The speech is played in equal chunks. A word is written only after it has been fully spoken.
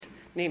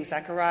named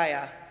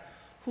Zechariah,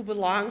 who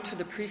belonged to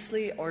the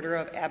priestly order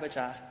of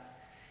Abijah.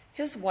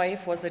 His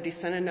wife was a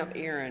descendant of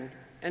Aaron,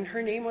 and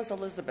her name was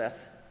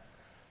Elizabeth.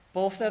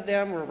 Both of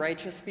them were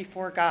righteous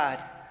before God,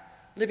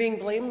 living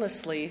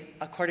blamelessly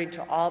according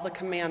to all the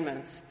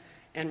commandments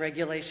and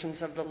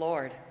regulations of the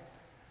Lord.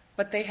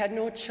 But they had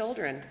no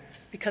children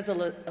because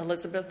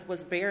Elizabeth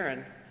was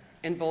barren,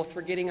 and both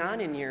were getting on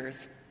in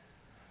years.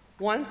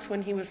 Once,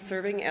 when he was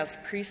serving as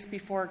priest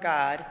before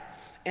God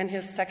and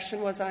his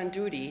section was on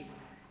duty,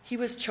 he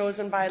was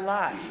chosen by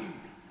lot,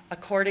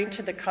 according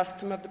to the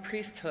custom of the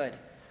priesthood,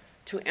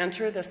 to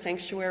enter the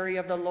sanctuary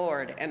of the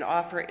Lord and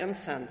offer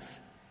incense.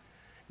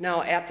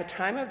 Now, at the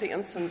time of the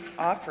incense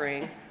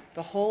offering,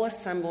 the whole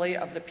assembly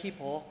of the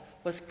people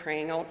was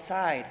praying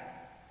outside.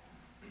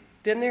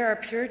 Then there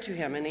appeared to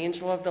him an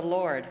angel of the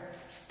Lord,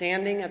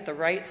 standing at the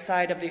right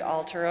side of the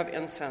altar of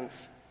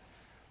incense.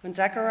 When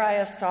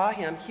Zechariah saw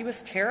him, he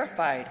was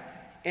terrified,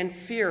 and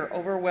fear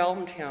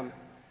overwhelmed him.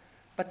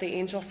 But the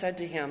angel said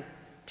to him,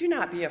 "Do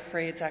not be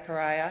afraid,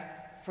 Zechariah,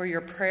 for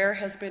your prayer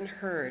has been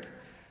heard.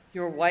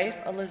 Your wife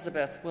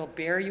Elizabeth will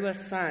bear you a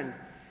son,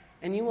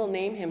 and you will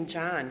name him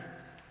John."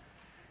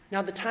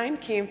 Now the time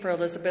came for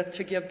Elizabeth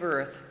to give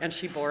birth, and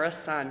she bore a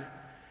son.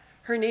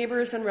 Her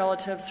neighbors and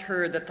relatives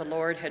heard that the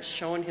Lord had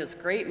shown his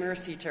great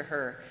mercy to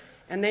her,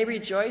 and they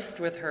rejoiced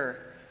with her.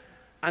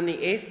 On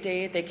the 8th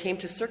day they came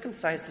to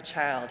circumcise the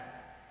child,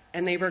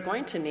 and they were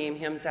going to name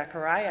him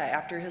Zechariah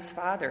after his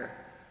father.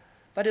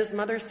 But his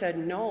mother said,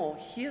 "No,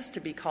 he is to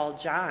be called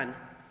John."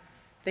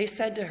 They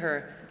said to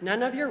her,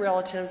 "None of your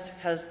relatives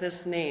has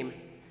this name."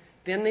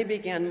 Then they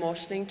began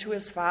motioning to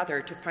his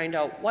father to find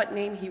out what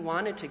name he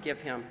wanted to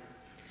give him.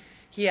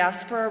 He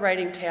asked for a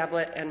writing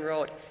tablet and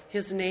wrote,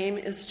 "His name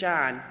is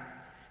John,"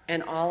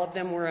 and all of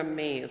them were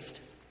amazed.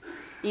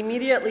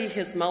 Immediately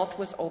his mouth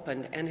was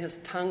opened and his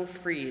tongue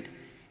freed,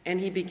 and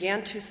he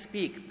began to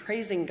speak,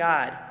 praising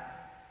God.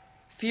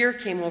 Fear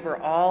came over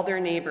all their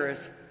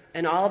neighbors,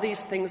 and all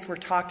these things were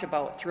talked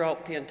about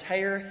throughout the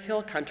entire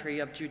hill country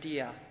of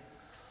Judea.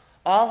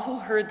 All who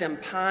heard them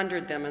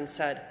pondered them and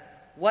said,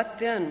 "What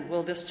then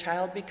will this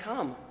child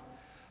become?"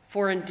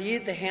 For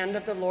indeed the hand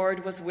of the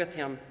Lord was with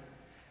him.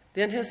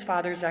 Then his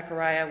father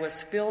Zechariah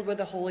was filled with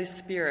the Holy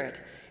Spirit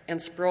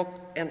and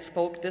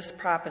spoke this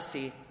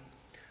prophecy,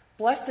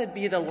 "Blessed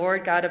be the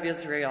Lord God of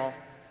Israel,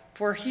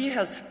 for he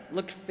has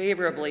looked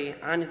favorably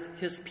on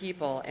his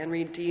people and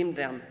redeemed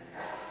them.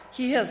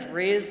 He has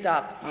raised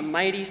up a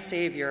mighty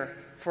Savior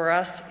for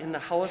us in the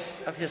house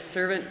of his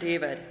servant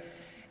David,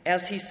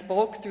 as he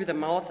spoke through the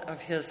mouth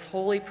of his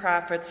holy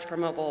prophets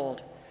from of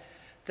old,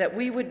 that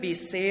we would be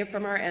saved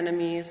from our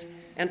enemies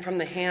and from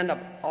the hand of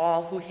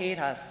all who hate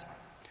us.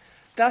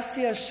 Thus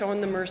he has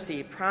shown the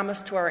mercy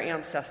promised to our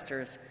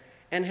ancestors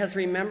and has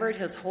remembered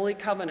his holy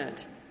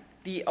covenant,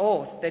 the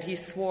oath that he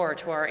swore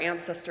to our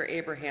ancestor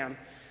Abraham,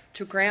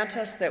 to grant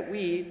us that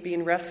we,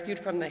 being rescued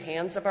from the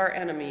hands of our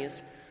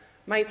enemies,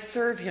 might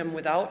serve him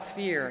without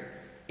fear,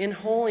 in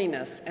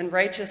holiness and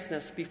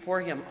righteousness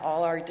before him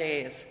all our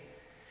days.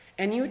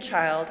 And you,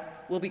 child,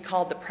 will be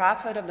called the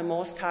prophet of the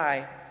Most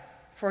High,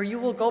 for you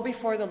will go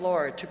before the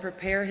Lord to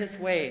prepare his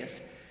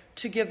ways,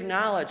 to give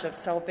knowledge of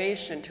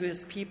salvation to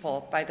his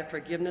people by the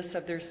forgiveness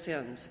of their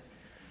sins.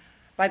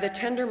 By the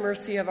tender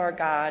mercy of our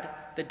God,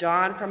 the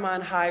dawn from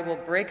on high will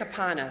break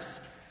upon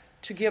us,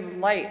 to give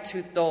light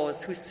to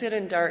those who sit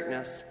in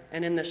darkness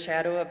and in the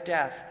shadow of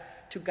death,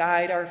 to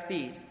guide our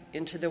feet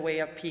into the way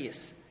of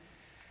peace."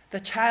 The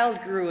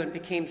child grew and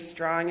became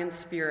strong in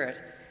spirit,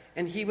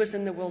 and he was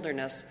in the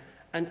wilderness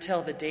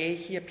until the day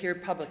he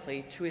appeared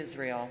publicly to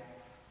Israel.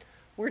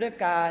 Word of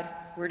God,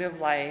 word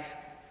of life,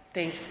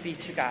 thanks be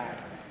to God.